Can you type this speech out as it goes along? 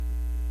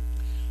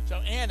So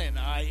Ann and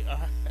I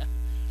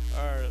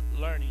are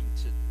learning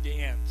to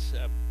dance.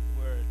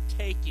 We're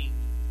taking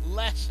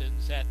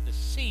lessons at the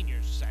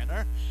senior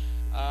center.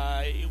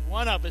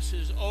 One of us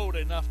is old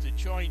enough to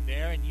join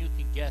there, and you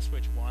can guess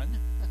which one.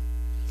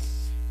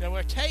 Now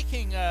we're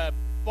taking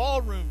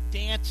ballroom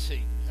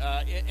dancing,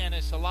 and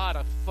it's a lot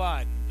of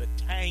fun. The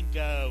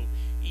tango,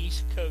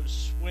 East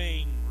Coast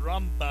swing,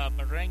 rumba,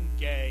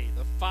 merengue,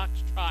 the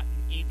foxtrot,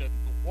 and even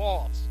the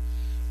waltz.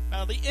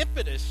 Now the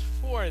impetus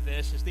for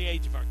this is the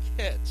age of our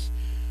kids.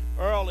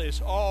 Earl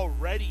is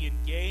already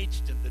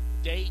engaged, and the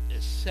date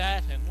is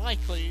set, and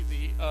likely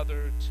the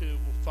other two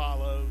will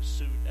follow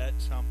suit at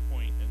some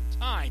point in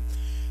time.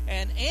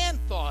 And Anne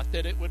thought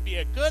that it would be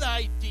a good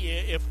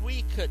idea if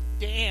we could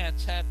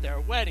dance at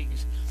their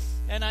weddings.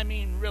 And I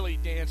mean really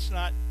dance,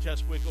 not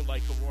just wiggle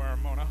like a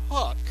worm on a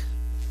hook.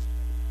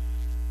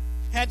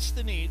 Hence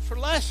the need for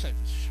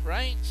lessons,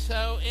 right?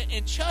 So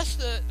in just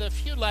the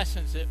few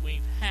lessons that we've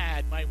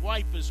had, my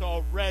wife is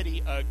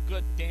already a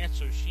good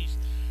dancer. She's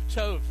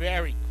so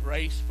very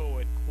graceful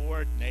and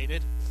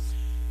coordinated.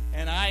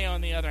 And I, on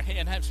the other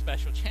hand, have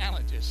special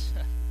challenges.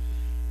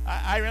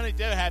 I really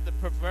do have the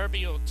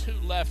proverbial two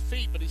left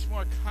feet, but it's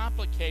more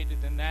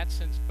complicated than that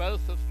since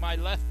both of my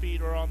left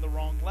feet are on the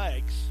wrong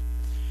legs.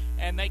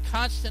 And they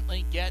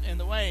constantly get in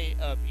the way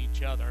of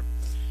each other.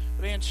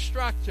 The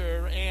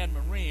instructor, Anne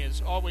Marie,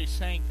 is always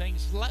saying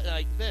things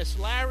like this: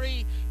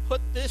 Larry, put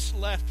this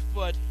left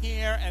foot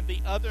here and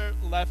the other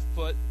left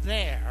foot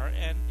there.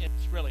 And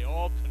it's really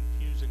all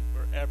confusing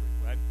for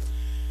everyone.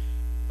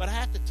 But I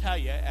have to tell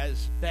you,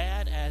 as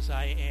bad as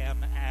I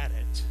am at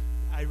it,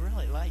 I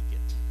really like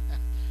it.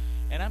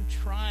 And I'm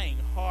trying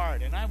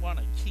hard, and I want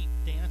to keep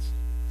dancing.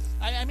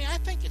 I mean, I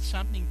think it's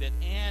something that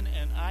Anne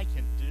and I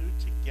can do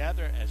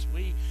together as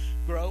we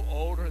grow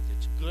older.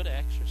 That's good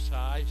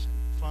exercise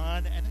and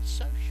fun, and it's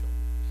social.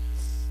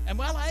 And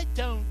while I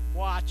don't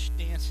watch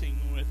Dancing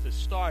with the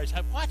Stars,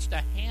 I've watched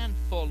a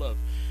handful of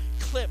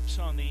clips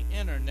on the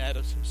internet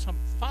of some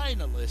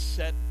finalists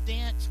at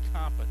dance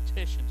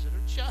competitions that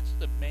are just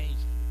amazing.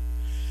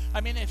 I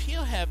mean, if you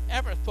have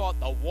ever thought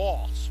the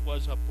waltz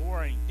was a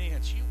boring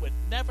dance, you would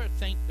never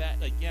think that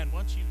again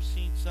once you've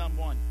seen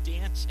someone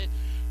dance it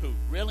who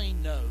really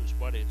knows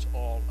what it's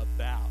all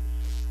about.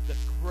 The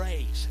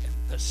grace and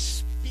the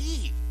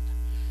speed,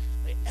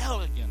 the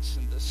elegance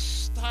and the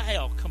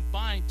style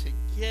combined to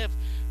give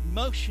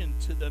motion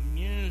to the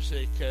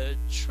music, a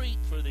treat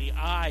for the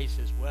eyes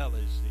as well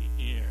as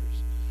the ears.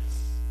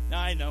 Now,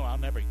 I know I'll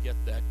never get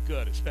that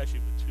good, especially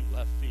with two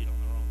left feet on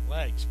their own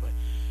legs, but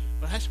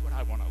that's what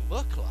I want to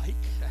look like.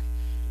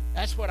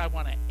 That's what I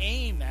want to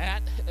aim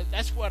at.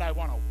 That's what I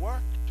want to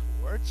work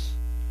towards.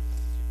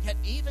 Yet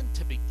even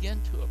to begin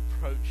to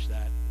approach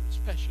that,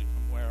 especially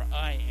from where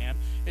I am,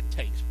 it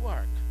takes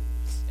work.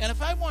 And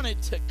if I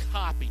wanted to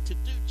copy, to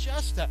do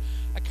just a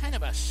kind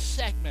of a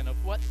segment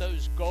of what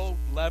those gold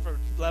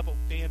level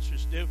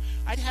dancers do,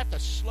 I'd have to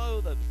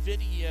slow the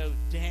video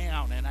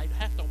down, and I'd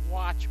have to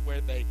watch where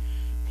they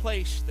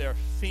place their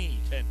feet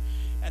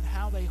and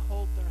how they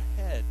hold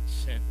their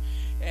heads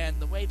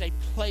and the way they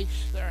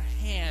place their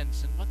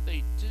hands and what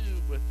they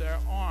do with their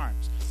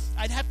arms.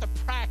 I'd have to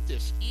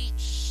practice each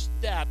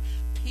step,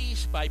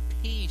 piece by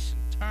piece,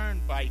 and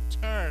turn by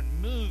turn,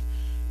 move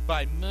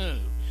by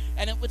move.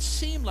 And it would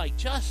seem like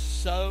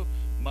just so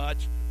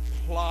much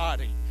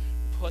plodding.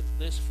 Put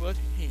this foot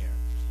here,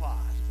 plod.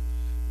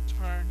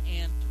 Turn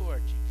in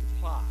towards you,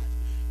 plod.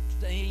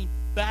 Lean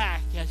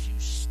back as you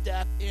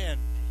step in,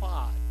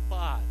 plod,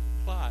 plod,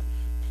 plod,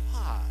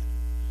 plod.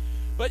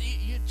 But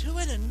you do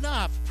it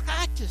enough,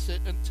 practice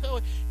it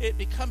until it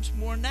becomes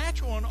more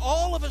natural, and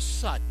all of a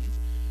sudden,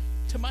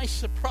 to my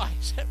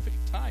surprise, every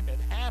time it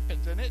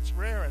happens, and it's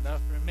rare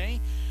enough for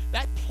me,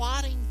 that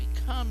plodding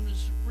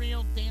becomes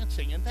real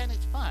dancing, and then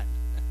it's fun.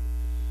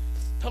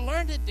 To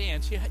learn to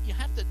dance, you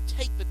have to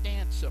take the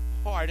dance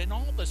apart, and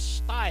all the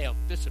style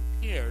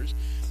disappears.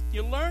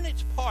 You learn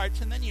its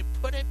parts, and then you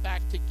put it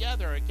back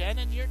together again,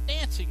 and you're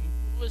dancing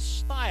with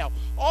style.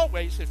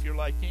 Always if you're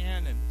like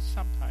Anne, and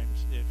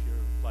sometimes if you're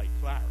like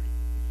Larry.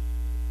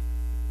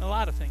 A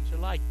lot of things are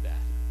like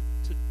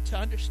that. To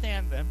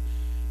understand them,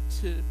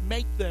 to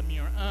make them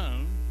your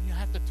own, you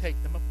have to take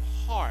them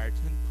apart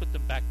and put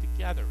them back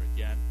together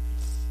again.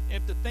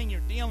 If the thing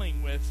you're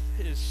dealing with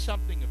is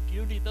something of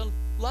beauty, the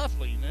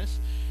loveliness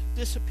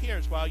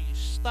disappears while you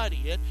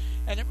study it,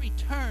 and it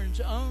returns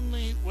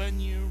only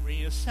when you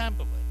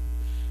reassemble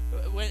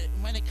it.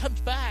 When it comes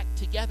back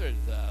together,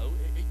 though,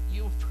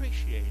 you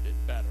appreciate it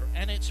better,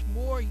 and it's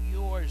more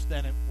yours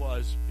than it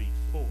was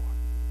before.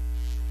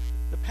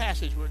 The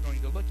passage we're going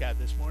to look at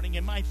this morning,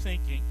 in my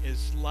thinking,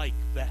 is like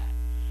that.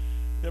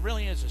 There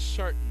really is a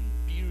certain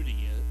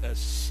beauty, a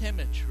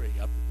symmetry,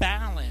 a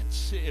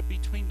balance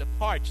between the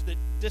parts that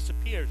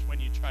disappears when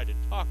you try to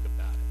talk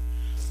about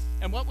it.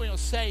 And what we'll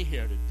say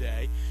here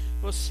today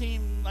will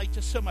seem like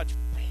just so much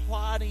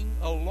plodding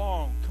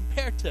along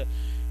compared to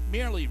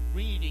merely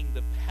reading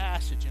the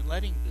passage and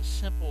letting the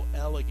simple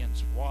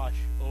elegance wash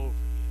over you.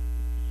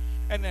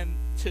 And then,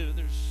 too,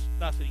 there's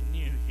nothing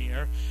new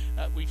here.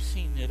 We've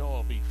seen it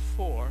all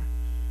before.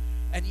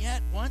 And yet,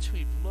 yet, once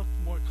we've looked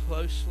more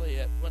closely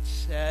at what's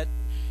said,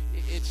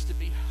 it's to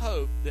be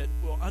hoped that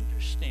we'll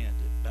understand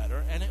it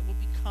better and it will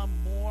become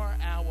more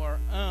our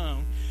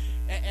own,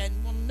 and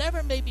we'll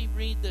never maybe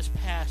read this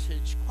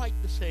passage quite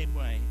the same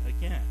way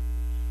again.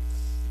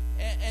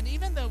 And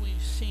even though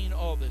we've seen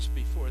all this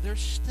before, there's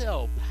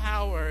still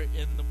power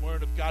in the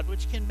Word of God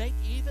which can make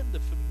even the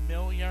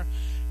familiar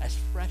as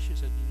fresh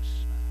as a new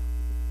smell.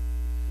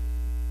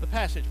 The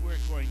passage we're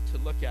going to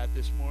look at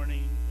this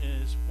morning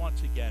is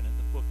once again in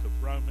the book of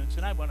Romans,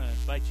 and I want to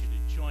invite you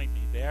to join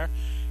me there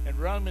in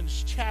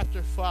Romans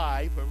chapter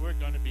 5, where we're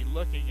going to be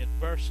looking at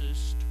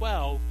verses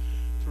 12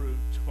 through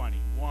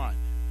 21.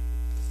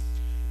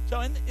 So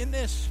in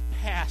this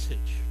passage,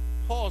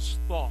 Paul's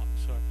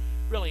thoughts are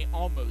really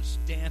almost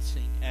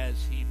dancing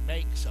as he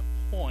makes a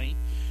point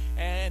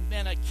and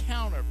then a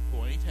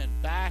counterpoint, and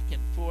back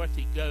and forth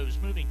he goes,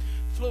 moving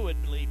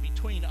fluidly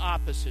between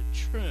opposite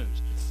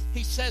truths.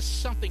 He says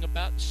something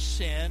about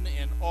sin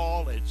in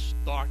all its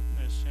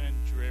darkness and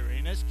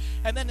dreariness,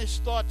 and then his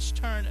thoughts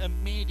turn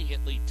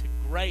immediately to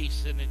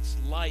grace and its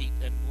light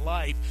and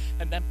life,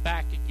 and then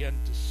back again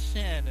to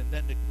sin and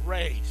then to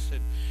grace.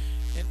 And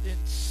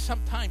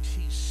sometimes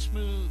he's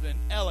smooth and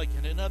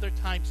elegant, and other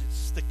times it's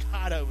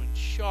staccato and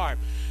sharp.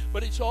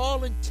 But it's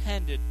all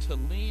intended to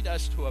lead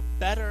us to a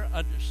better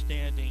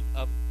understanding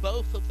of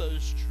both of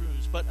those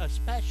truths, but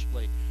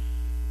especially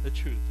the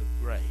truth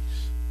of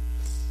grace.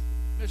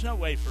 There's no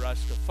way for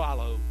us to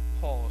follow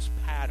Paul's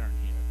pattern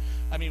here.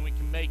 I mean, we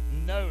can make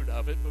note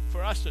of it, but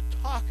for us to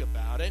talk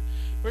about it,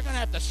 we're going to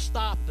have to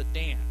stop the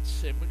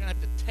dance, and we're going to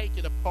have to take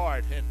it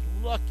apart and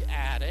look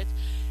at it,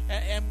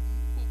 and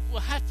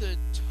we'll have to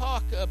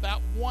talk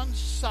about one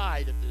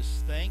side of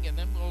this thing, and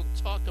then we'll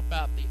talk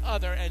about the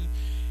other, and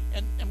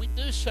we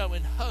do so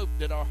in hope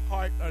that our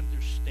heart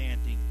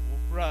understanding will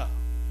grow.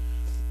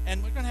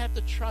 And we're going to have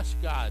to trust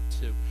God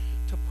to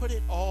put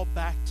it all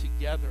back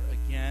together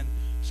again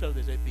so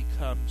that it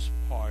becomes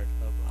part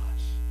of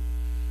us.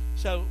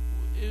 So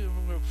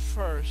we'll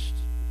first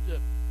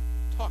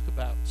talk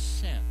about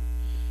sin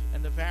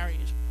and the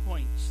various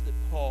points that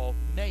Paul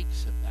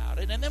makes about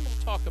it, and then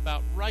we'll talk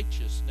about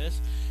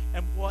righteousness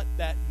and what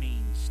that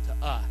means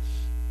to us.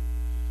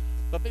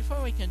 But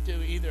before we can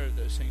do either of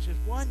those things, there's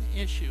one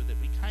issue that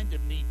we kind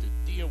of need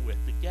to deal with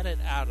to get it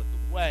out of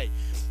the way.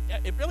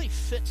 It really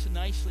fits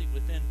nicely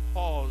within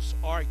Paul's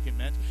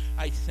argument,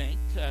 I think,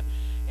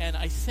 and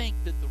I think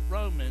that the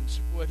Romans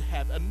would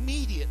have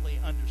immediately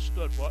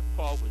understood what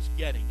Paul was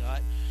getting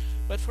at.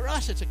 But for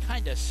us, it's a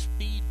kind of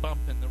speed bump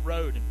in the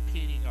road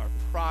impeding our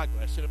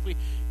progress. And if we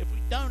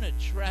don't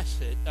address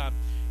it,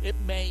 it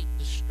may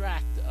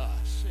distract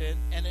us.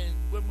 And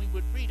when we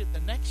would read it the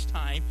next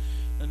time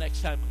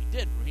we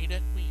did read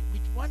it,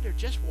 we'd wonder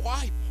just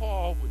why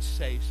Paul would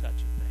say such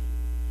a thing.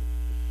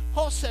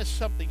 Paul says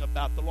something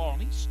about the law,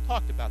 and he's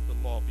talked about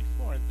the law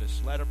before in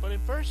this letter, but in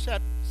verse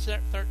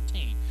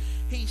 13,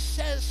 he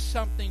says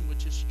something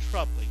which is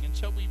troubling. And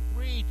so we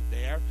read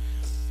there,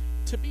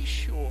 to be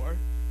sure,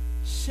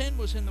 sin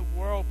was in the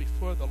world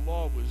before the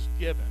law was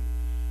given,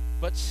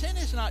 but sin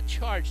is not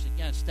charged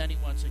against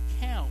anyone's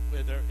account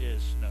where there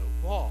is no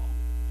law.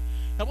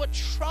 Now, what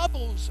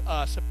troubles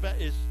us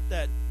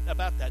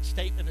about that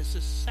statement is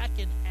the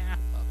second half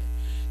of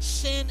it.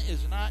 Sin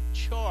is not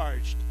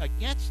charged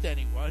against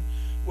anyone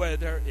where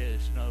there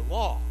is no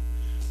law.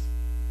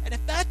 And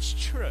if that's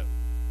true,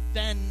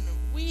 then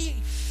we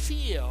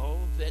feel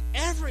that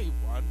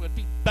everyone would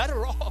be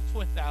better off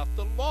without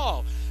the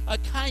law, a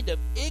kind of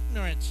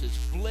ignorance is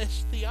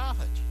bliss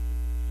theology.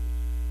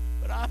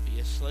 But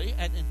obviously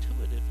and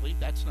intuitively,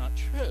 that's not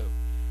true.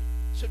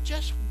 So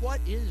just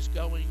what is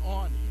going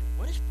on here?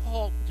 What is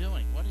Paul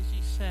doing? What is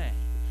he saying?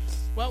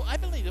 Well, I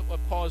believe that what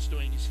Paul is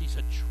doing is he's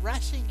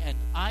addressing an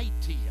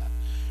idea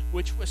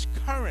which was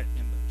current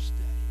in those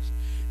days.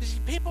 You see,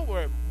 people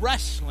were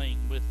wrestling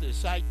with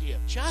this idea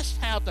of just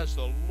how does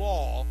the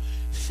law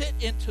fit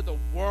into the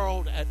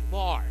world at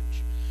large.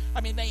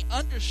 I mean, they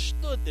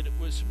understood that it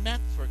was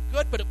meant for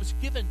good, but it was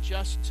given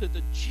just to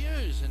the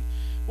Jews. And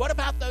what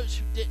about those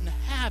who didn't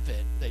have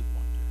it, they wondered.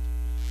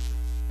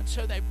 And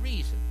so they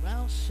reasoned,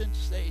 well,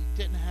 since they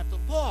didn't have the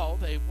law,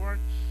 they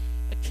weren't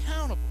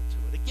accountable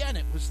to it. Again,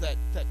 it was that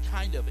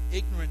kind of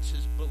ignorance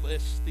is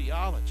bliss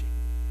theology.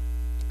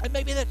 And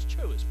maybe that's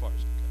true as far as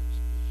it goes.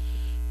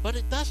 But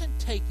it doesn't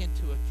take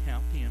into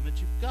account the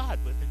image of God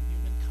within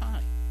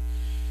humankind.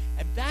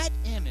 And that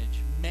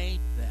image made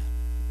them.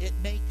 It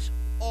makes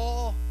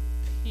all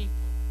people,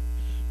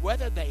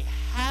 whether they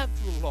have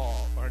the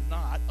law or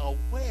not,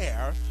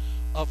 aware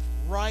of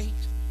right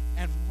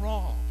and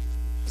wrong.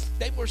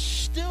 They were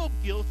still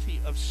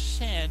guilty of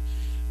sin,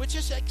 which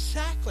is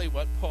exactly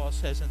what Paul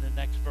says in the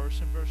next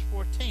verse, in verse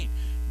 14.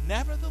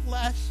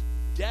 Nevertheless,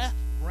 death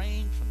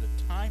reigned from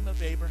the time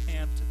of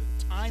Abraham to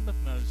the time of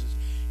Moses,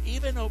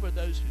 even over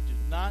those who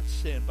did not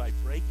sin by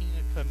breaking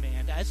a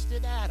command, as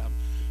did Adam,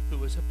 who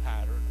was a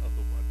pattern of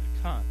the one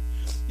to come.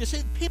 You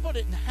see, people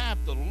didn't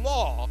have the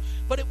law,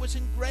 but it was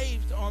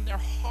engraved on their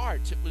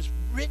hearts. It was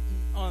written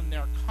on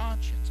their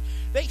conscience.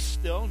 They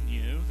still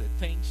knew that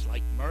things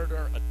like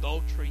murder,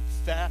 adultery,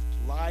 theft,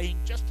 lying,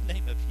 just to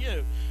name a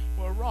few,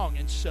 were wrong.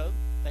 And so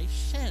they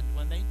sinned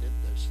when they did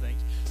those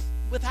things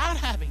without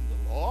having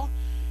the law,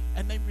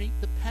 and they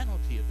reaped the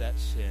penalty of that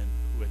sin,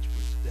 which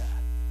was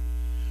death.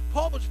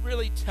 Paul was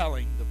really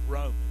telling the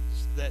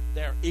Romans that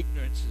their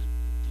ignorance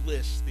of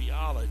bliss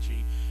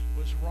theology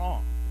was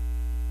wrong.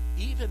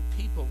 Even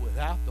people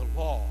without the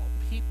law,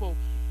 people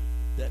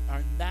that are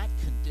in that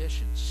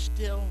condition,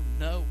 still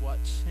know what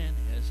sin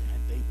is,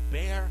 and they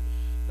bear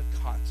the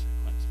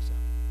consequences of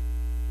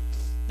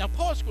it. Now,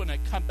 Paul's going to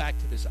come back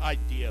to this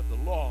idea of the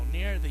law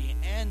near the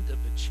end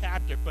of the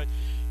chapter, but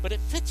it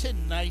fits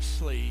in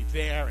nicely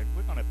there, and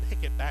we're going to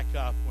pick it back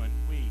up when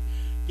we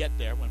get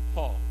there, when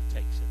Paul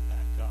takes it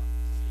back up.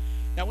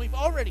 Now, we've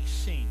already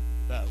seen,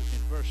 though,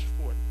 in verse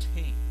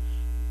 14,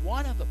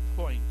 one of the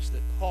points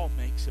that Paul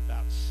makes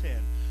about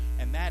sin,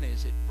 and that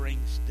is it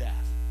brings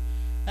death.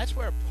 That's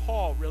where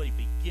Paul really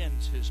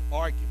begins his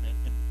argument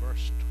in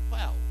verse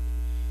 12.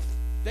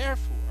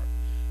 Therefore,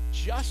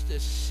 just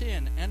as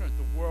sin entered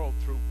the world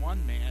through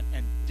one man,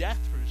 and death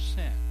through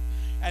sin,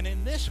 and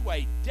in this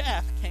way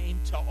death came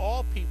to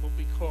all people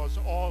because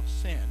all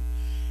sinned.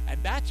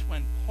 And that's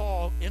when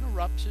Paul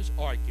interrupts his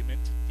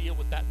argument to deal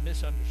with that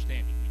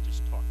misunderstanding we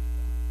just talked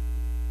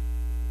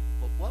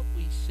about. But what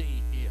we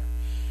see here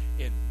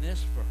in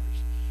this verse,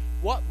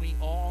 what we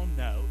all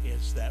know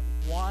is that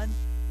one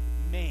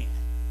man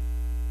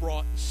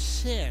brought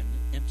sin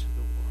into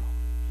the world.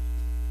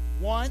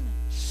 One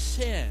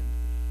sin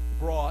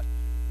brought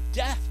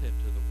death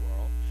into the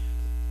world,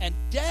 and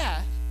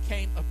death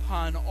came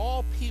upon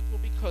all people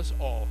because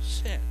all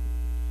sinned.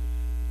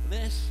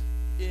 This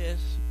is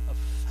a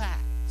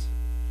fact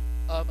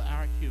of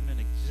our human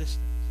existence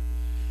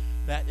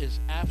that is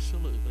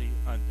absolutely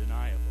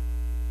undeniable.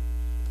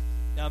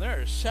 Now,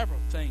 there are several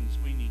things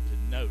we need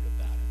to note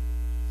about it.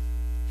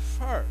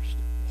 First,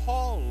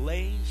 Paul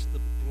lays the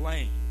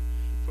blame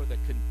for the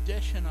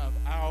condition of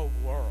our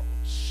world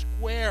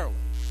squarely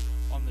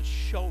on the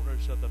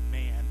shoulders of the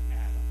man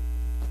Adam.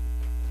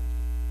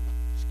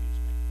 Excuse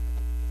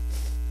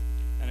me.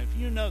 And if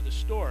you know the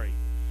story,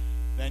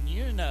 then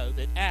you know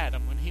that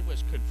Adam, when he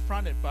was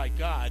confronted by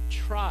God,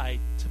 tried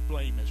to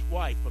blame his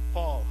wife, but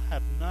Paul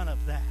had none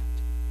of that.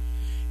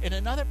 In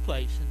another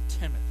place in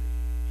Timothy,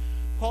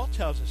 Paul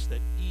tells us that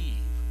Eve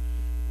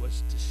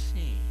was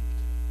deceived,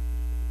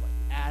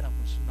 but Adam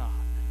was not.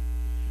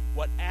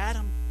 What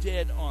Adam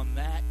did on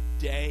that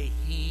day,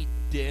 he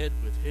did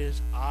with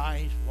his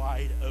eyes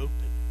wide open.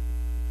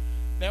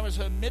 There was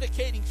a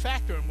mitigating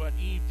factor in what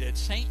Eve did.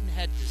 Satan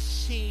had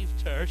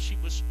deceived her. She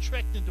was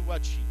tricked into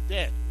what she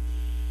did.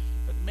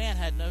 But the man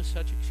had no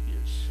such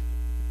excuse.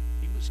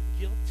 He was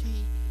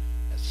guilty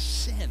as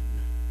sin.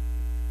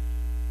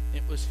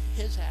 It was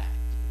his act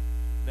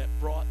that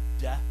brought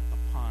death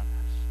upon us.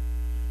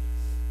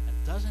 And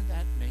doesn't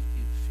that make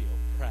you feel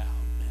proud,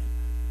 men?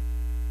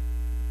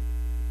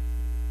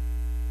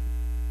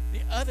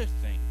 The other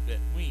thing that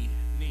we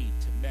need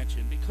to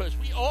mention, because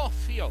we all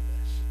feel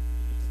this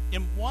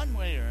in one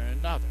way or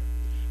another,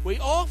 we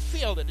all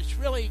feel that it's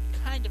really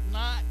kind of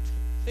not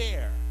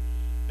fair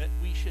that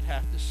we should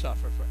have to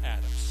suffer for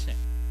Adam's sin.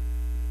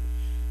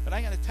 But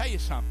I got to tell you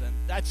something.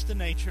 That's the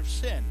nature of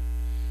sin.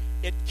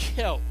 It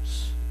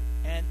kills,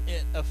 and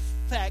it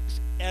affects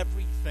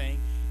everything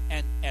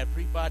and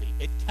everybody.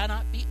 It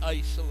cannot be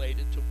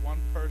isolated to one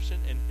person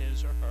and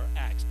his or her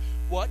acts.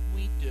 What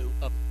we do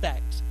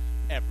affects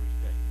everything.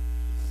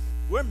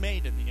 We're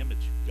made in the image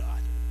of God.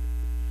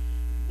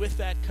 With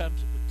that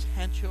comes a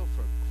potential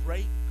for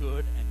great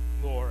good and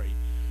glory,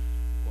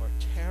 or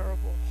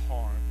terrible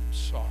harm and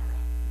sorrow.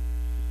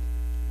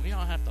 We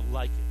don't have to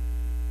like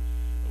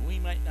it. We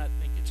might not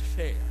think it's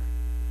fair,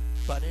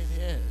 but it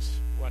is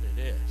what it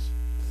is.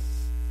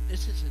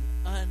 This is an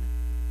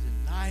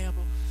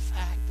undeniable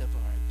fact of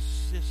our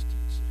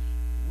existence.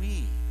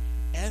 We,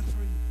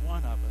 every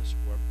one of us,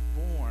 were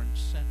born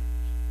sinners.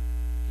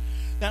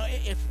 Now,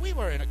 if we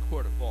were in a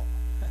court of law,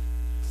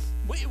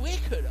 we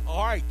could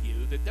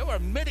argue that there were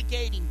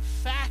mitigating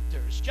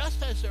factors,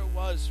 just as there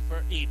was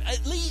for Eve.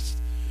 At least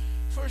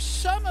for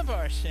some of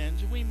our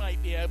sins, we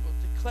might be able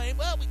to claim,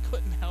 well, we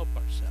couldn't help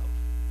ourselves.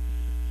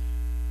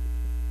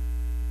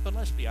 But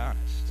let's be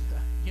honest.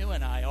 You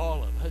and I,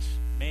 all of us,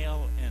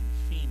 male and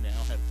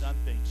female, have done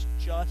things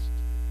just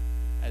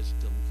as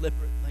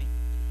deliberately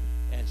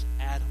as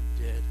Adam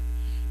did.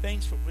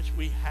 Things for which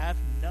we have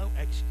no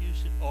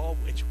excuse at all,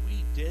 which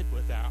we did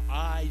with our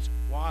eyes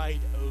wide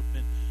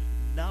open,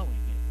 knowing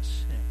it was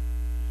sin.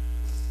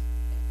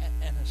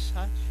 And as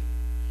such,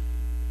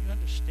 you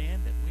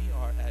understand that we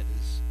are as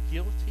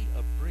guilty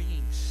of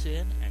bringing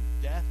sin and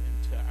death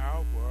into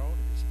our world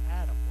as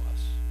Adam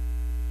was.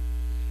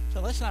 So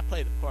let's not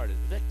play the part of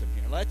the victim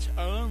here. Let's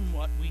own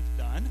what we've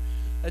done.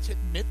 Let's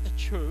admit the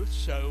truth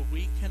so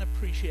we can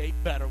appreciate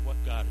better what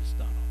God has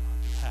done on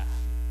our behalf.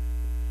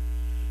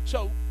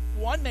 So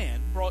one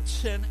man brought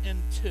sin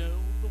into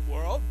the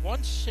world.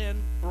 One sin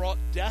brought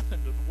death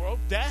into the world.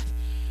 Death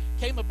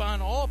came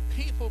upon all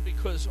people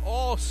because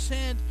all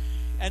sinned.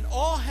 And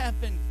all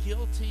have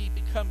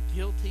become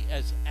guilty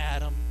as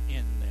Adam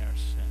in their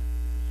sin.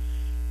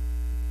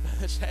 But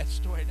the sad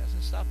story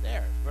doesn't stop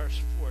there.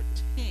 Verse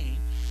 14,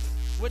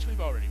 which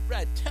we've already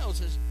read,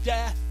 tells us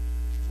death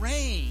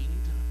reigned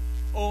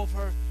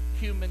over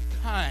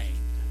humankind.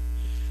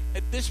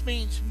 This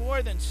means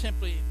more than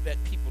simply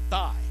that people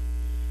die.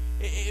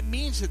 It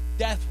means that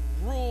death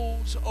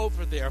rules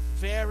over their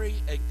very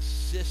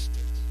existence.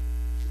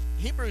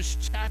 Hebrews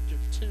chapter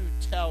 2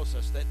 tells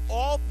us that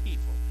all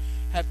people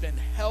have been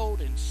held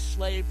in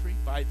slavery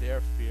by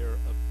their fear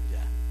of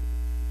death.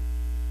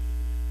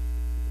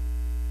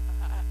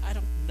 I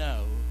don't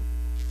know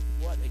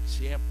what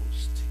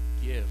examples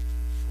to give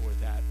for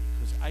that,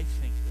 because I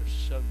think they're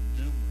so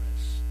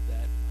numerous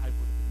that I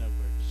wouldn't know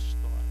where to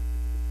start.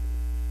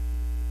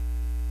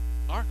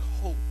 Our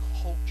whole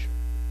culture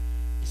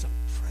is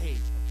afraid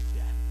of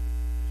death.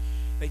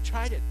 They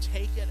try to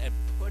take it and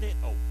put it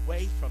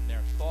away from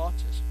their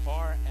thoughts as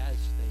far as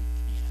they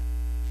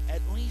can,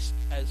 at least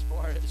as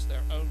far as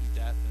their own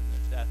death and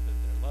the death of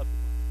their loved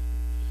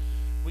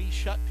ones. We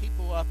shut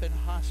people up in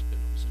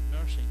hospitals and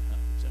nursing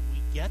homes, and we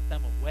get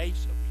them away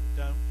so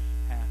we don't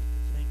have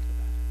to think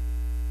about it.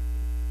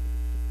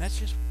 That's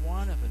just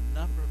one of a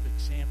number of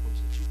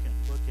examples that you can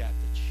look at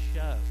that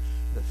show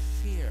the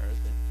fear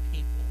that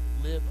people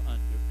live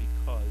under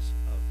because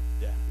of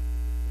death.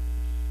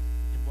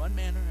 In one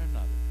manner or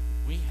another,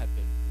 we have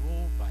been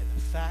ruled by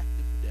the fact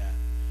of death,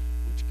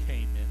 which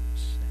came in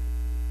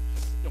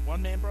sin.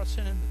 One man brought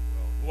sin into the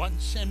world. One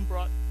sin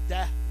brought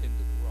death into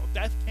the world.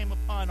 Death came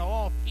upon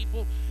all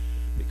people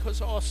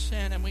because all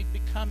sin, and we've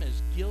become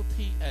as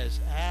guilty as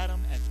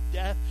Adam, and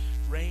death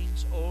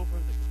reigns over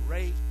the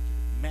great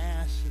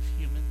mass of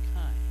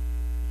humankind.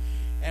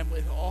 And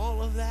with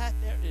all of that,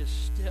 there is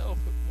still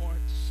more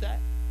to say.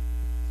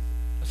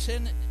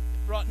 Sin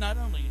brought not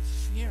only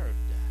fear of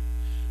death,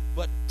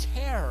 but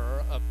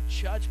terror of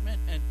judgment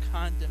and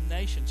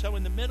condemnation. So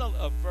in the middle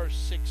of verse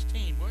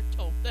 16, we're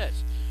told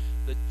this: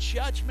 the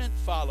judgment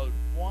followed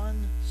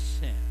one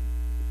sin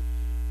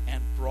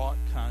and brought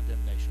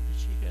condemnation.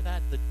 Did you hear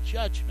that? The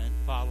judgment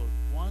followed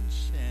one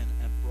sin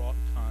and brought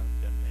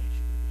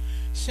condemnation.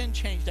 Sin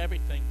changed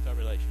everything with our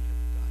relationship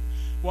with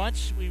God.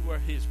 Once we were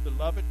his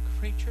beloved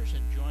creatures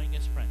enjoying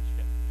his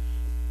friendship.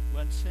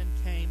 When sin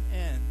came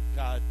in,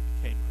 God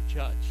became our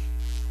judge.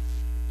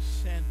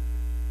 Sin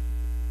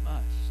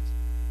must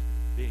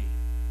be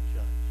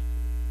judged.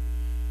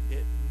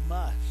 It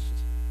must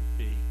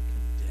be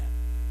condemned.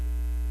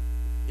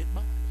 It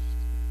must.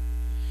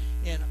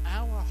 In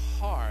our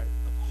heart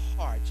of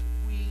hearts,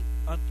 we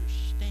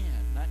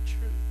understand that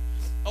truth.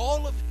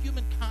 All of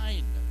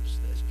humankind knows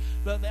this,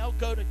 but they'll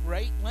go to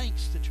great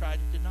lengths to try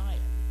to deny it.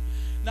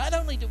 Not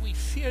only do we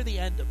fear the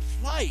end of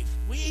life,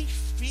 we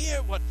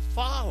fear what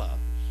follows.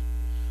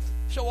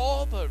 So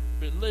all the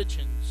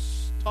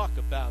religions talk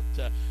about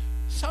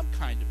some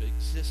kind of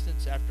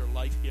existence after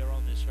life here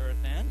on this earth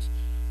ends.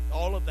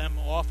 All of them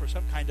offer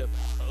some kind of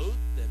hope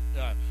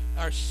that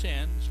our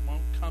sins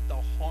won't come to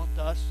haunt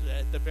us,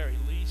 at the very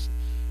least,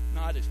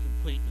 not as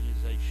completely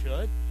as they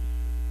should.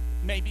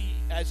 Maybe,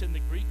 as in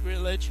the Greek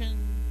religion,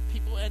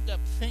 people end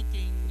up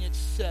thinking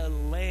it's a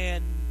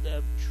land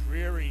of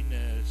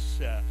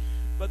dreariness,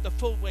 but the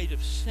full weight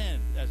of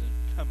sin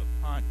doesn't come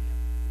upon you.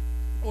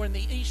 Or in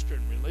the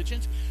Eastern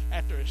religions,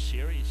 after a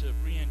series of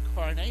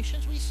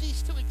reincarnations, we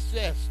cease to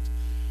exist.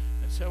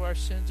 And so our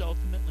sins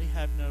ultimately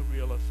have no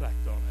real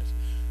effect on us.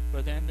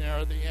 But then there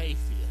are the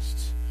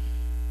atheists.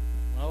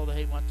 And all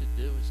they want to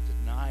do is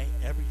deny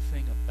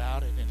everything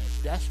about it in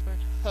a desperate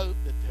hope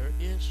that there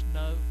is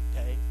no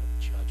day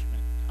of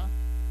judgment coming.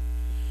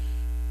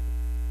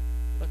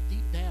 But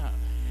deep down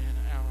in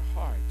our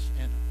hearts,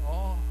 in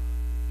all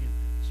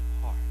humans'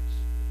 hearts,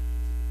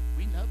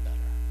 we know better.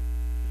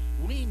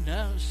 We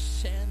know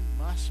sin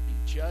must be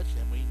judged,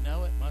 and we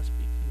know it must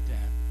be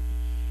condemned.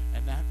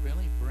 And that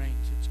really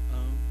brings its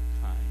own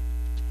kind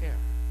of terror.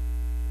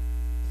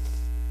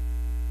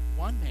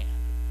 One man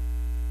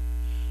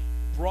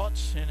brought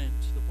sin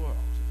into the world.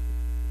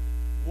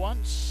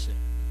 One sin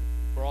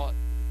brought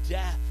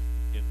death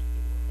into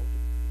the world.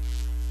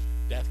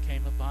 Death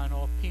came upon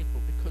all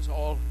people because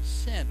all have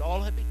sinned.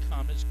 All have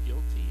become as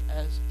guilty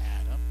as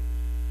Adam.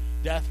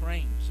 Death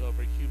reigns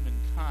over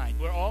humankind.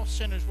 We're all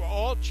sinners. We're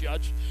all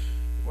judged.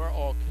 We're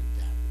all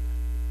condemned.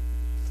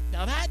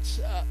 Now that's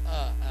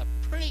a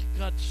pretty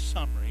good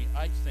summary,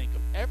 I think,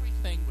 of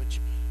everything which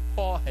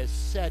Paul has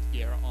said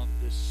here on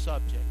this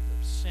subject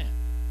of sin.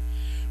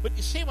 But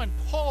you see, when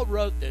Paul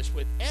wrote this,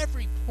 with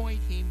every point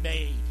he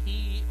made,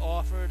 he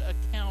offered a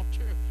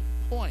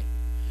counterpoint.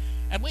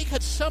 And we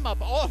could sum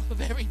up all of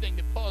everything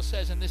that Paul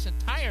says in this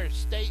entire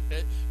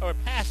statement or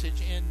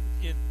passage in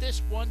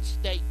this one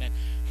statement.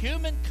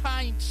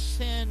 Humankind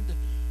sinned,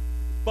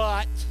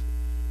 but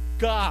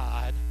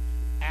God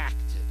acted.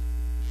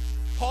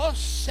 Paul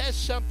says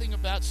something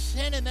about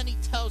sin, and then he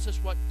tells us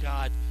what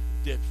God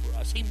did for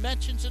us. He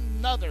mentions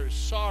another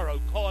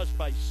sorrow caused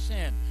by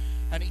sin,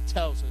 and he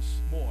tells us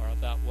more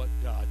about what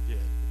God did.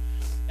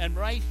 And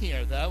right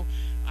here, though,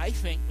 I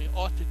think we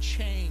ought to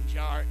change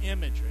our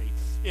imagery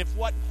if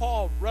what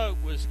Paul wrote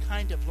was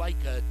kind of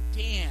like a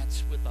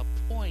dance with a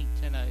point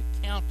and a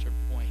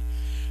counterpoint,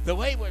 the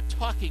way we're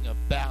talking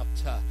about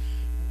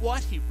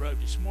what he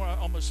wrote is more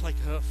almost like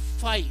a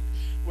fight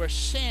where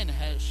sin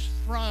has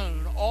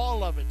thrown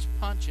all of its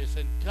punches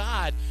and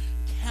God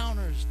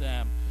counters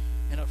them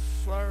in a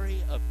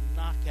flurry of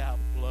knockout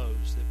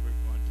blows that we're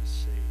going to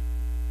see now.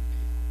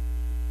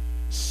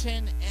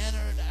 Sin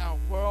entered our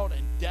world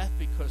and death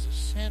because of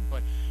sin,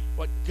 but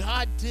what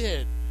God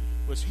did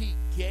was he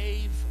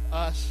gave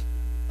us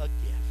a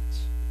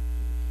gift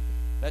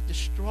that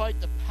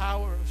destroyed the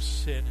power of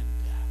sin and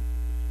death.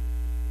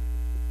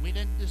 We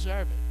didn't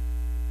deserve it.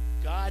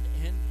 God,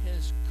 in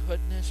his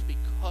goodness,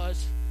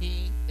 because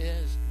he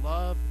is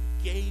love,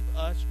 gave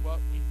us what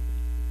we need.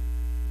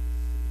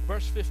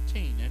 Verse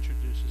 15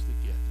 introduces the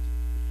gift.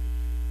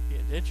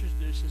 It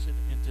introduces it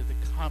into the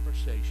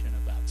conversation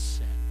about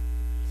sin.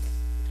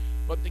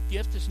 But the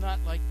gift is not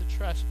like the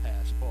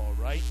trespass, Paul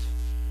writes.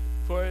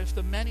 For if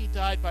the many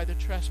died by the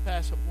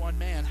trespass of one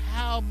man,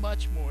 how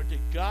much more did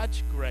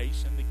God's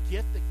grace and the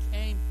gift that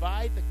came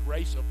by the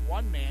grace of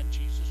one man,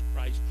 Jesus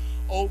Christ,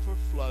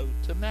 overflow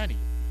to many?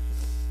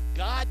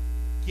 God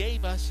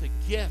gave us a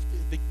gift.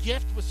 The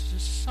gift was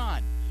his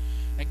Son.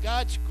 And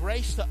God's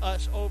grace to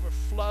us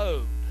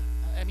overflowed.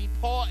 I mean,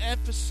 Paul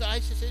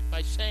emphasizes it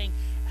by saying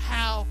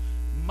how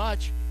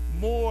much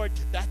more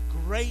did that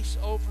grace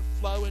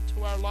overflow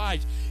into our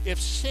lives.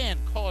 If sin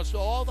caused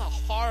all the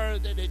horror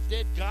that it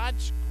did,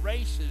 God's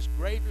grace is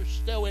greater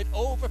still. It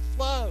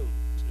overflowed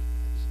to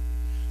us.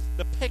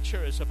 The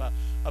picture is of a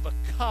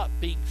cup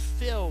being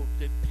filled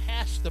and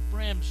past the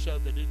brim so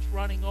that it's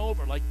running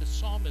over. Like the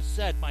psalmist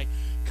said, my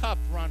cup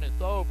runneth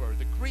over.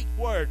 The Greek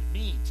word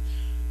means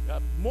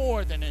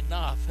more than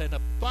enough, an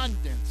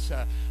abundance,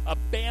 a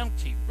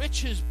bounty,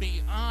 riches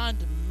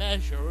beyond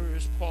measure, or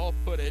as Paul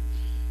put it,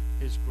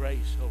 his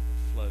grace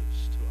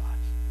overflows to us.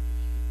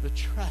 The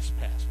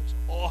trespass was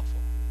awful,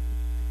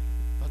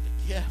 but the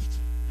gift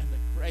and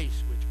the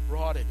grace which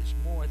brought it is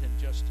more than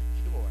just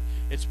a cure.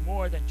 It's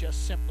more than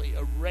just simply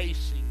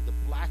erasing the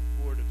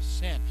blackboard of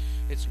sin.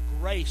 It's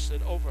grace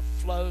that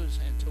overflows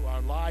into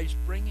our lives,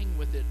 bringing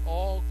with it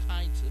all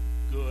kinds of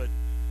good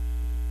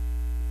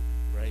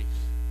grace.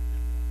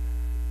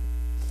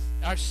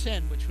 Our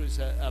sin, which was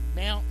a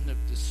mountain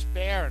of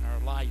despair in our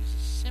lives,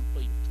 is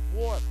simply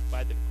dwarfed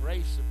by the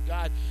grace of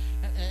God,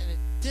 and it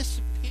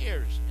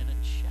disappears in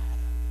its shadow.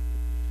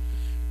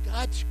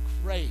 God's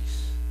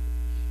grace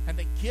and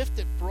the gift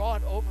it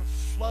brought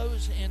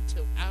overflows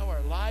into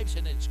our lives,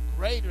 and it's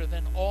greater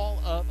than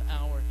all of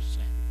our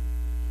sin.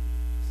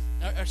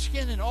 Our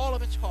sin in all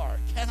of its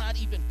horror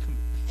cannot even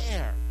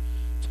compare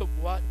to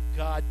what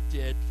God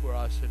did for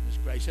us in his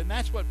grace. And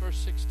that's what verse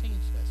 16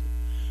 says.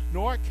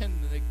 Nor can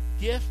the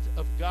gift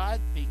of God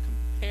be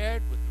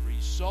compared with the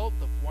result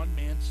of one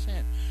man's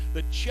sin.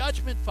 The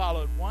judgment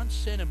followed one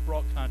sin and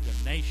brought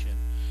condemnation,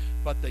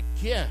 but the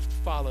gift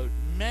followed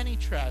many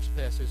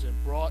trespasses and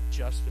brought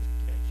justification.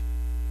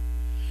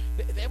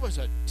 There was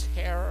a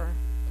terror of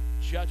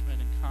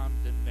judgment and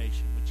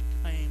condemnation which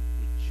came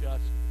with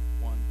just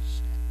one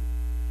sin.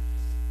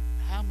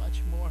 How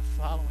much more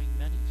following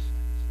many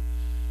sins?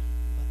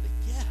 But the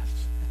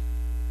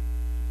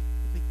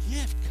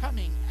gift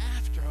coming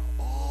after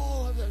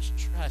all of those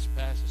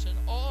trespasses and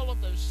all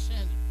of those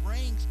sins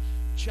brings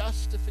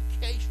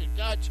justification.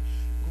 God's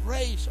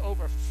grace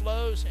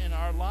overflows in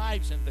our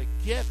lives, and the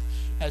gift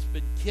has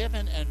been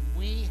given, and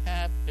we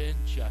have been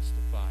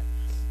justified.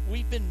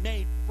 We've been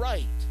made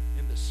right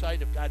in the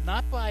sight of God,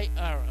 not by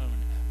our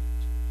own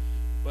efforts,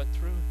 but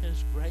through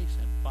his grace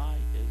and by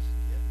his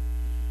gift.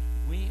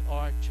 We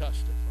are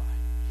justified.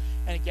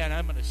 And again,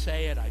 I'm going to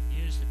say it. I've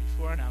used it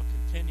before, and I'll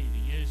continue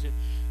to use it.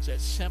 It's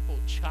that simple,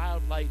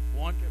 childlike,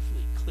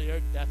 wonderfully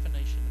clear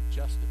definition of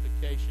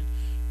justification.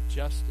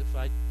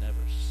 Justified,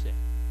 never sinned.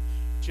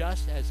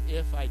 Just as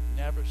if I'd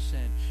never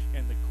sinned.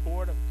 In the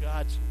court of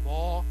God's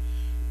law,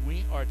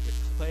 we are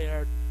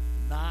declared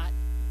not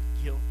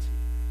guilty.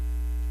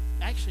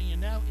 Actually,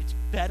 it's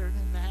better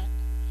than that.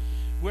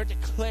 We're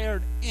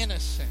declared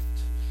innocent.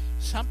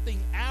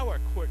 Something our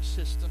court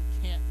system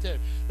can't do.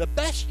 The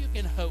best you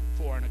can hope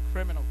for in a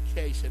criminal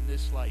case in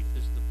this life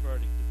is the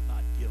verdict of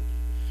not guilty.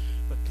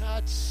 But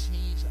God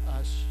sees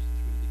us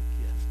through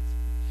the gift.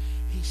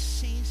 He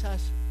sees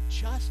us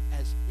just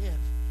as if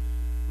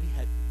we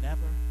had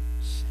never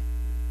sinned.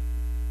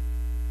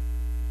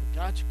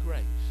 God's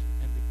grace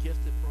and the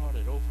gift that brought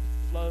it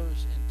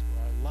overflows into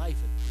our life.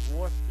 It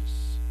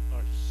dwarfs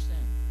our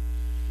sin.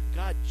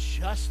 God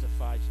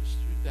justifies us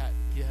through that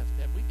gift,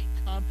 and we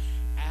become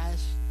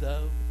as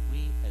though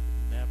we had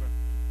never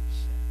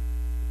sinned.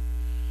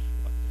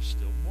 But there's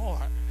still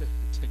more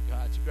to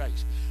God's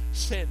grace.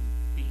 Sin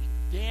beat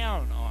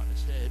down on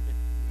us.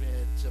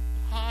 It's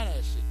upon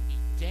us. It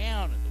beat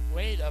down, and the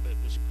weight of it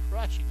was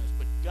crushing us.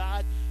 But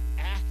God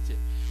acted.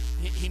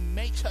 He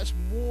makes us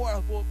more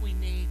of what we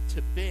need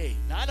to be.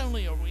 Not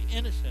only are we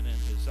innocent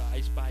in his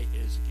eyes by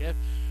his gift,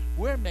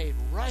 we're made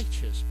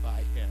righteous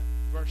by him.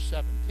 Verse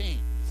 17.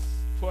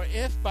 For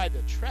if by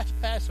the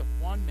trespass of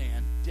one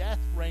man death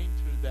reigned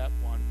through that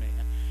one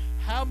man,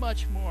 how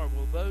much more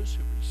will those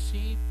who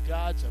receive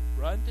God's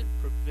abundant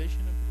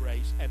provision of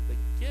grace and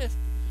the gift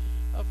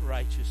of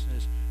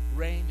righteousness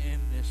reign in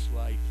this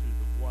life through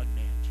the one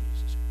man,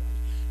 Jesus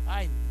Christ?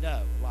 I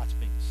know a lot's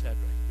being said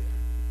right there,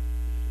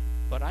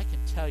 but I can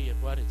tell you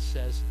what it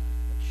says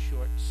in a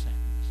short sentence.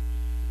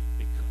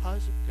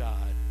 Because of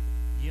God,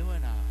 you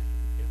and I,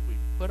 if we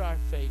put our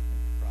faith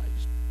in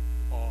Christ,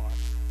 are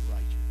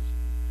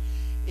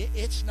righteous.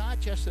 It's not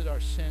just that our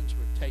sins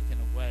were taken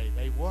away.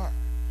 They were.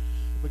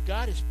 But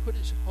God has put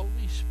his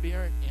Holy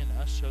Spirit in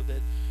us so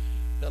that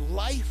the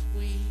life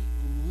we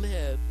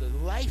live, the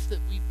life that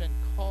we've been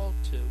called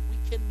to, we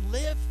can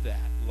live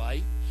that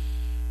life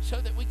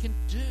so that we can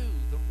do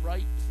the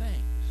right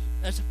things.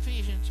 As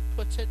Ephesians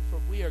puts it,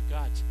 for we are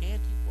God's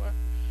handiwork,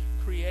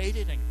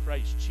 created in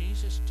Christ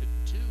Jesus to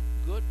do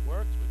good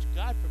works which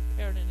God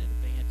prepared in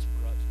advance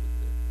for us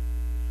to do.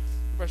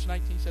 Verse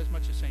 19 says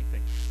much the same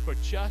thing. For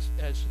just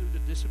as through the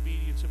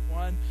disobedience of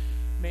one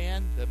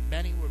man the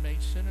many were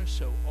made sinners,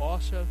 so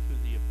also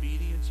through the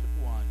obedience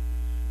of one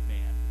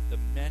man the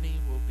many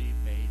will be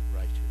made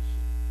righteous.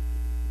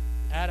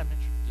 Adam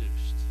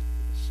introduced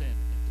sin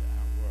into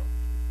our world,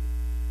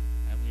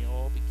 and we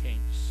all became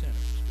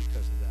sinners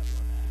because of that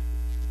one act.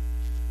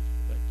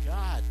 But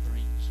God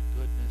brings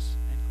goodness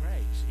and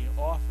grace. He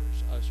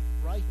offers us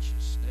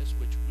righteousness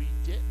which we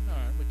didn't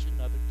earn, which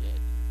another did.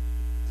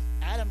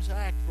 Adam's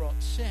act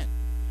brought sin.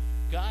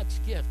 God's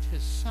gift,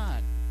 his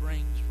Son,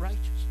 brings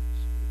righteousness.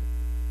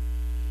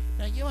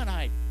 Now you and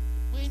I,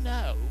 we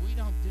know we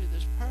don't do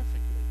this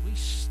perfectly. We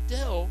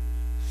still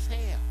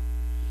fail.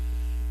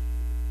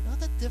 You know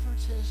what the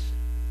difference is?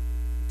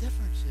 The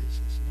difference is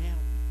now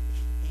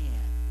we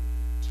can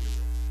do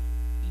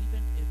it,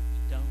 even if we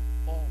don't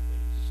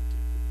always do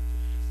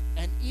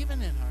it. And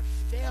even in our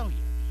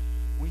failure,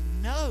 we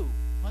know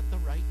what the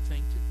right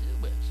thing to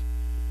do is.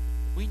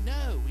 We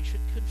know we should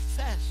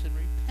confess and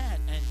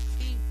repent and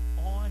keep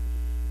on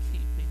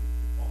keeping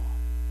on.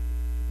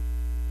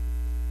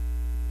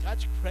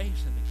 God's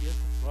grace and the gift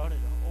of God, it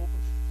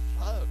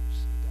overflows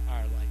into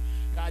our life.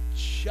 God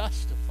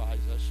justifies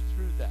us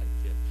through that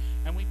gift.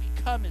 And we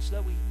become as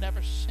though we've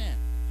never sinned.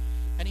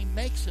 And he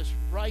makes us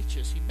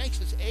righteous. He makes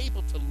us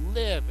able to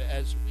live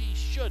as we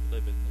should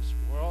live in this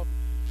world.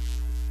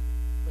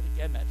 But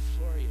again, that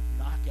flurry of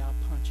knockout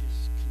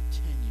punches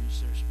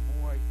continues. There's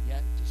more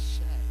yet to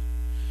say.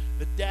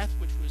 The death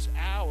which was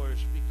ours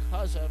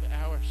because of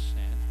our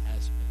sin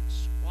has been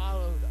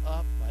swallowed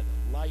up by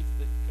the life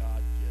that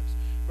God gives.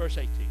 Verse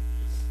 18.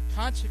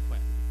 Consequently,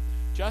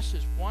 just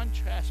as one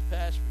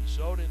trespass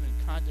resulted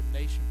in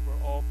condemnation for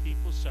all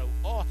people, so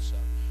also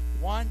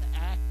one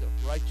act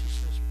of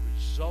righteousness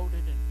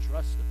resulted in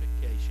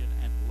justification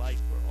and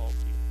life for all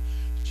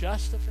people.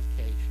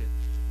 Justification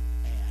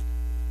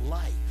and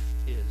life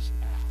is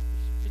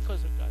ours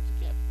because of God's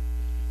gift.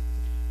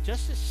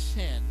 Just as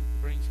sin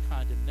brings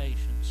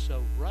condemnation,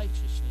 so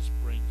righteousness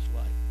brings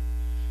life.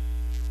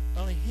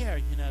 Only here,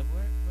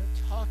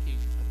 we're talking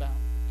about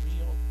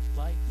real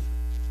life.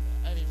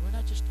 I mean, we're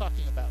not just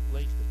talking about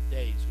length of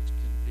days, which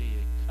can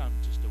become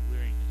just a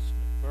weariness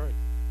and a burden,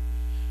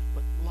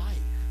 but life,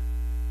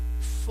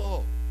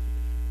 full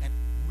and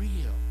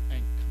real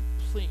and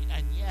complete.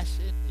 And yes,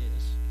 it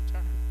is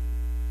eternal.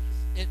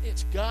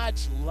 It's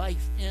God's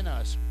life in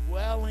us,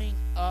 welling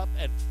up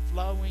and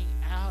flowing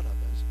out of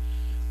us.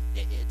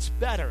 It's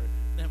better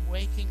than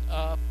waking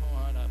up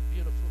on a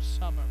beautiful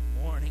summer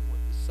morning with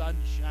the sun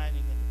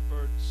shining and the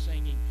birds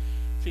singing,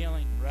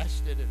 feeling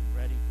rested and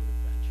ready for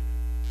adventure.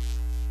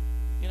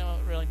 You know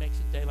what really makes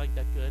a day like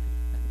that good?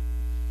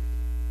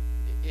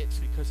 It's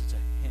because it's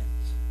a hint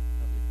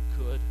of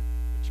the good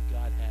which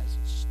God has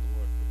in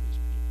store for his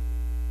people.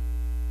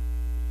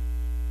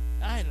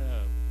 I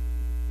know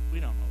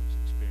we don't always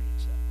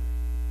experience that way.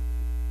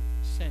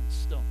 Sin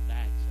still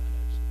nags at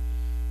us.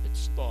 It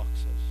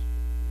stalks us,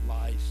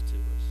 lies to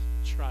us,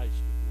 tries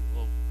to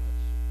rule over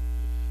us.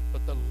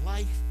 But the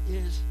life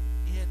is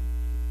in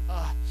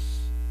us,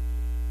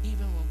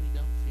 even when we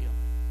don't feel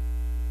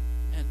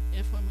it. And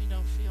if when we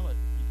don't feel it,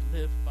 we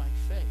live by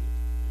faith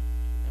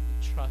and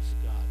we trust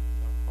God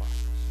with our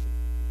hearts.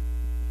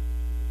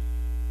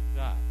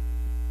 God,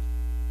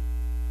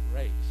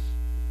 grace,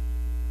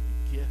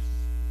 the gift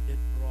it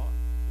brought,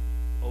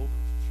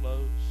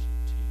 overflows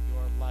into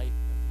your life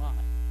and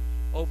mine,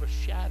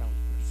 overshadowing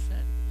your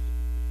sins.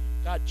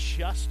 God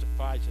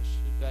justifies us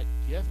through that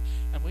gift,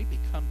 and we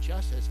become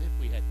just as if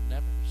we had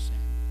never sinned.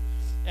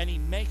 And he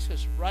makes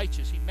us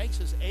righteous. He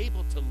makes us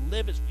able to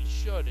live as we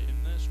should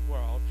in this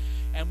world,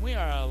 and we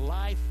are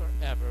alive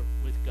forever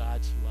with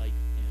God's life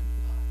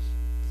in us.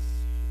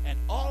 And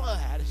all of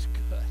that is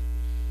good.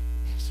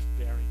 It's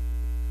very good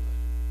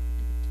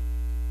indeed.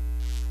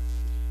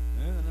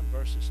 And then in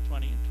verses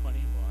 20 and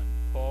 21,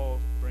 Paul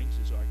brings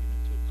his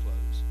argument to a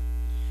close.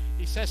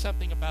 He says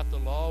something about the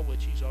law,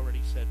 which he's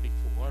already said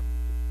before,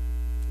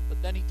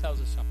 but then he tells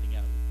us something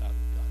else about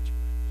God's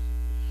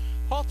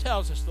grace. Paul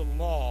tells us the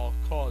law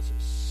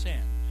causes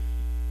sin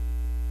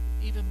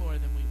even more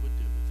than we would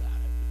do without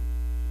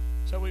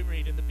it. So we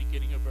read in the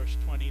beginning of verse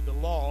 20, the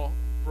law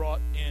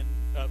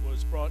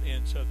was brought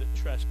in so that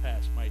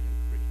trespass might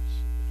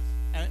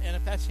increase. And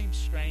if that seems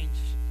strange,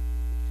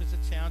 because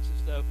it sounds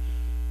as though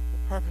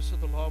the purpose of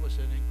the law was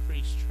an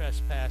increased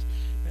trespass,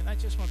 then I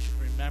just want you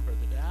to remember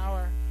that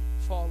our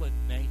fallen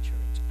nature,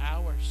 it's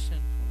our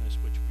sinfulness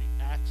which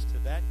reacts to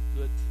that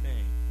good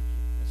thing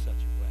in such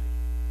a way.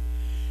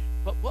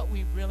 But what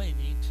we really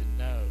need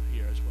to know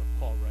here is what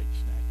Paul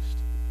writes next.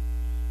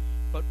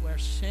 But where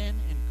sin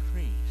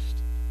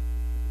increased,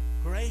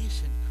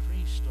 grace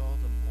increased all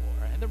the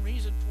more. And the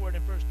reason for it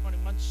in verse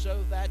 21,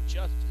 so that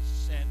just as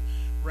sin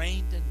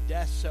reigned in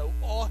death, so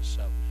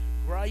also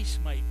grace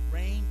might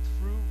reign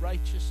through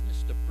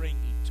righteousness to bring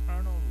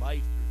eternal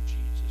life through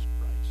Jesus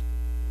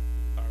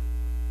Christ.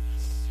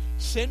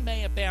 Sin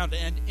may abound,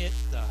 and it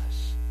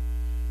does,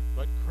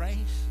 but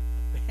grace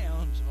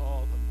abounds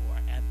all the more,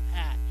 and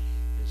that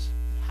is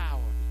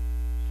powerful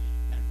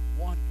and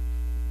wonderful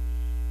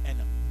and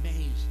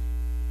amazing,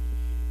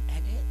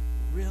 and it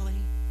really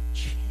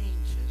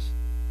changes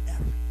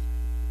everything.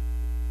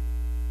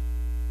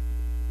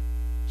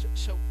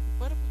 So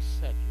what have we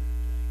said here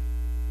today?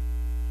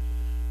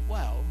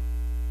 Well,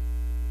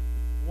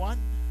 one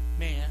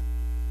man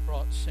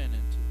brought sin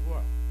into the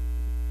world.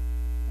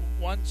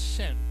 One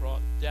sin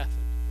brought death into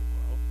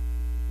the world.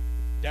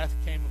 Death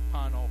came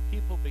upon all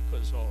people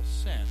because all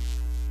sinned.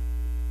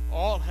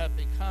 All have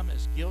become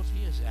as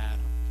guilty as Adam.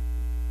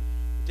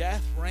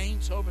 Death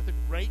reigns over the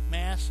great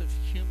mass of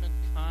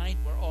humankind.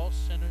 We're all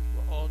sinners.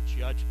 We're all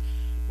judged.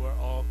 We're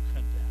all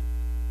condemned.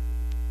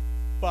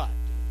 But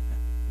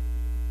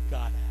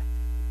God acted.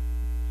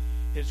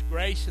 His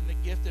grace and the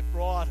gift it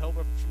brought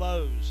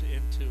overflows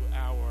into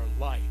our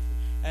life,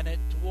 and it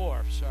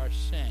dwarfs our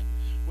sin.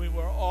 We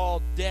were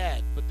all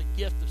dead, but the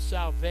gift of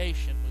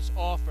salvation was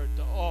offered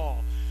to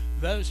all.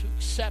 Those who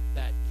accept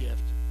that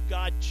gift,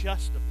 God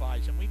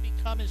justifies, and we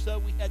become as though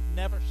we had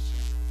never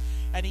sinned.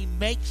 And He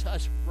makes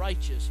us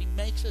righteous. He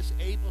makes us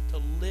able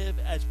to live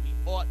as we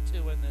ought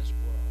to in this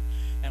world.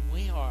 And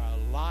we are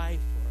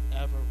alive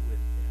forever with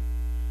Him,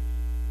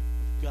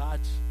 with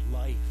God's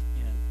life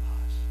in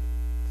us.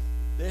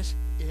 This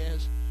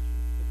is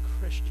the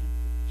Christian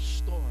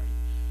story.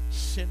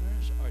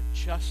 Sinners are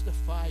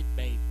justified,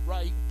 made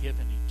right,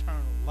 given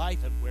eternal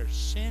life, and where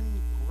sin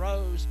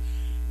grows,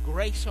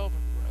 grace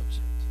overgrows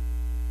it.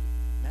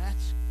 And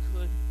that's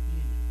good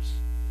news.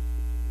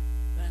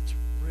 That's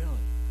really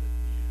good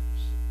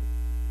news.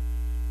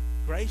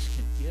 Grace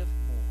can give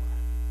more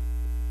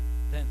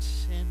than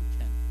sin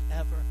can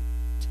ever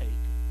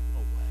take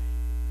away.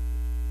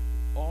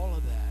 All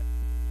of that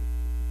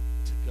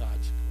to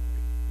God's glory.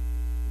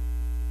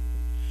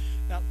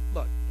 Now,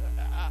 look,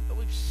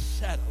 we've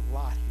said a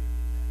lot here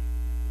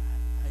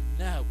today. I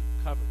know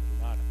we've covered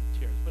a lot of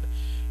materials,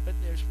 but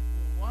there's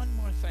one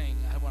more thing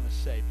I want to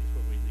say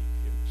before we leave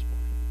here this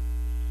morning.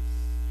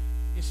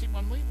 You see,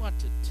 when we want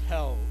to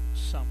tell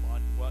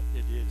someone what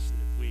it is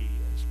that we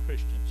as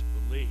Christians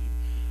believe,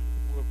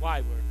 or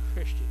why we're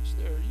Christians,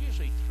 there are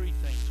usually three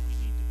things we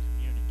need to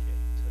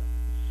communicate to them.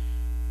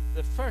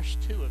 The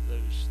first two of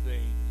those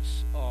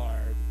things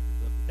are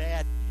the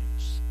bad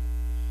news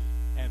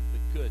and the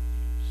good news.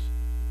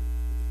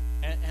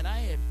 And I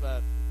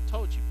have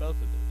told you both of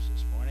those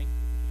this morning.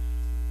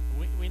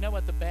 We know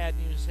what the bad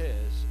news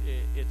is.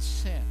 It's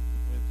sin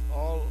with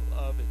all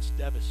of its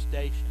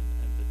devastation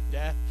and the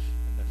death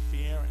and the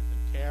fear and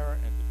the terror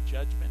and the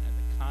judgment and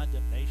the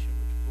condemnation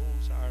which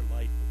rules our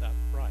life without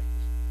Christ.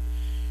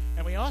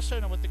 And we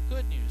also know what the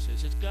good news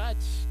is. It's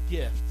God's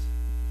gift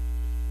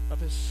of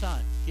His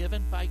Son,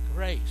 given by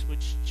grace,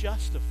 which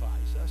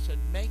justifies us and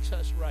makes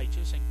us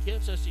righteous and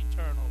gives us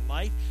eternal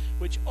life,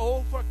 which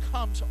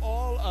overcomes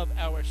all of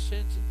our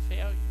sins and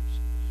failures.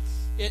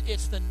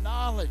 It's the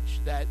knowledge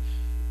that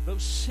though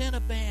sin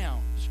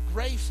abounds,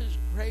 grace is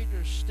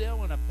greater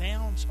still and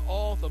abounds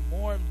all the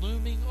more,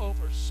 looming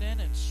over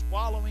sin and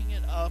swallowing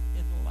it up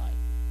in life.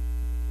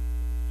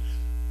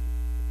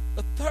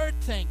 The third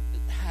thing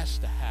that has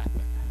to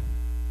happen,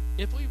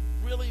 if we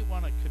really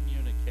want to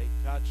communicate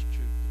God's truth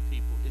to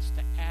people, is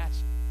to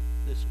ask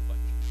this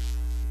question.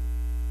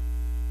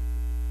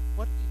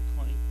 What are you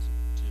going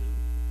to do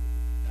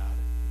about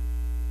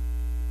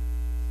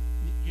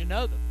it? You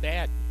know the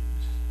bad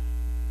news.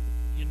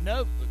 You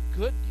know the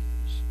good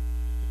news.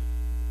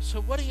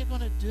 So what are you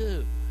going to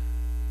do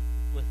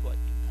with what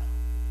you know?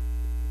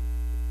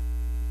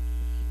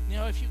 You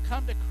know, if you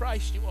come to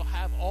Christ, you will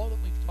have all that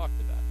we've talked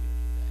about here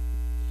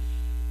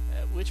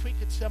today, which we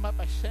could sum up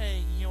by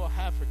saying you will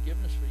have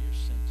forgiveness for your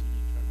sins and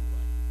eternal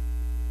life.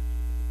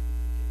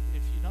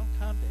 If you don't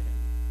come to Him,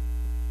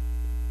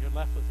 you're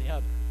left with the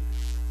other.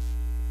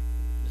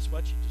 It's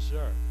what you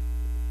deserve,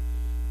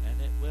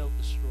 and it will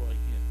destroy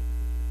you.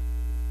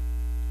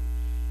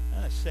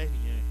 And I say to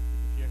you,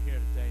 if you're here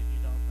today and you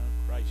don't know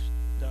Christ,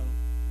 don't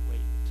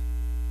wait.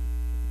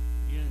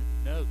 You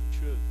know the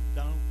truth.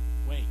 Don't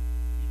wait.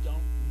 You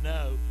don't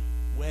know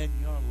when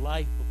your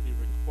life will be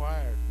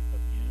required of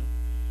you.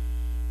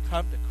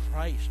 Come to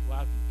Christ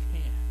while you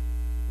can.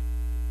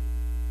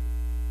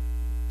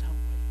 Don't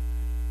wait.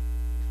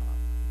 Come.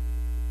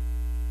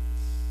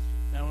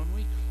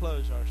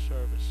 close our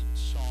service in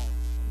song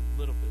a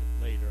little bit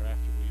later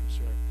after we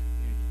observe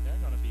communion. There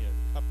are going to be a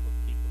couple of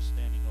people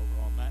standing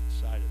over on that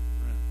side of the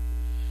room.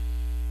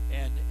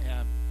 And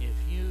if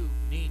you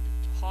need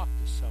to talk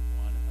to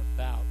someone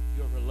about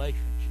your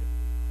relationship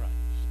with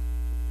Christ,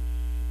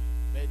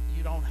 that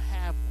you don't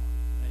have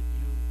one, that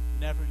you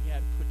never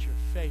yet put your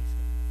faith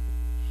in him,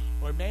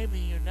 or maybe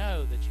you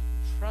know that you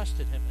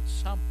trusted him at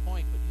some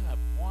point, but you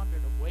have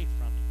wandered away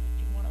from him, and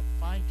you want to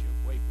find your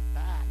way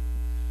back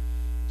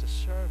to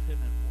serve him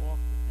and walk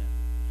with him,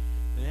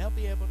 then they'll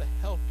be able to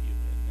help you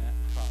in that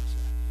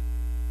process.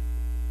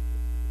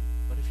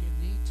 But if you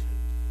need to,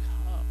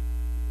 come.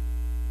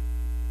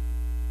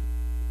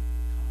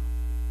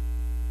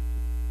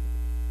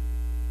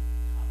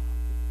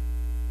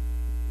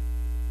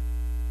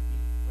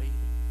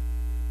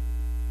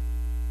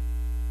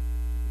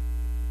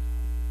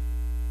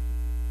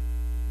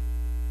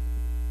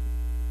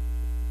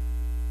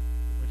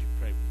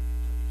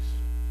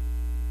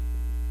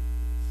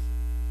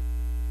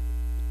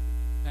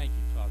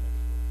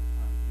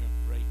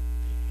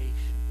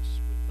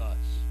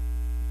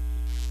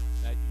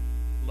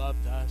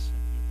 Us,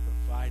 and you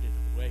provided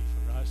a way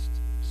for us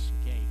to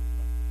escape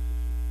from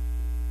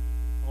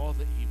all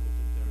the evil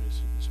that there is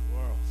in this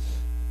world,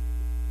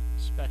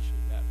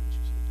 especially that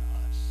which is in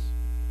us.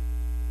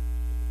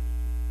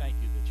 Thank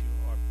you that you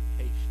are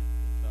patient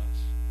with us,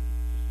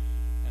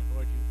 and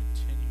Lord, you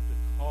continue to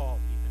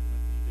call even when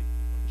we've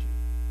ignored you.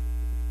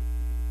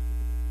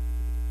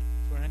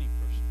 For any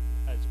person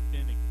who has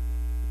been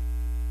ignored,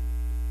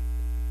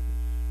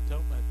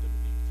 don't let them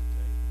leave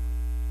today, Lord.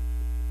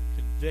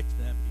 Convict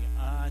them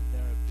beyond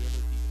their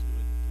ability to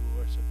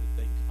endure so that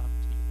they come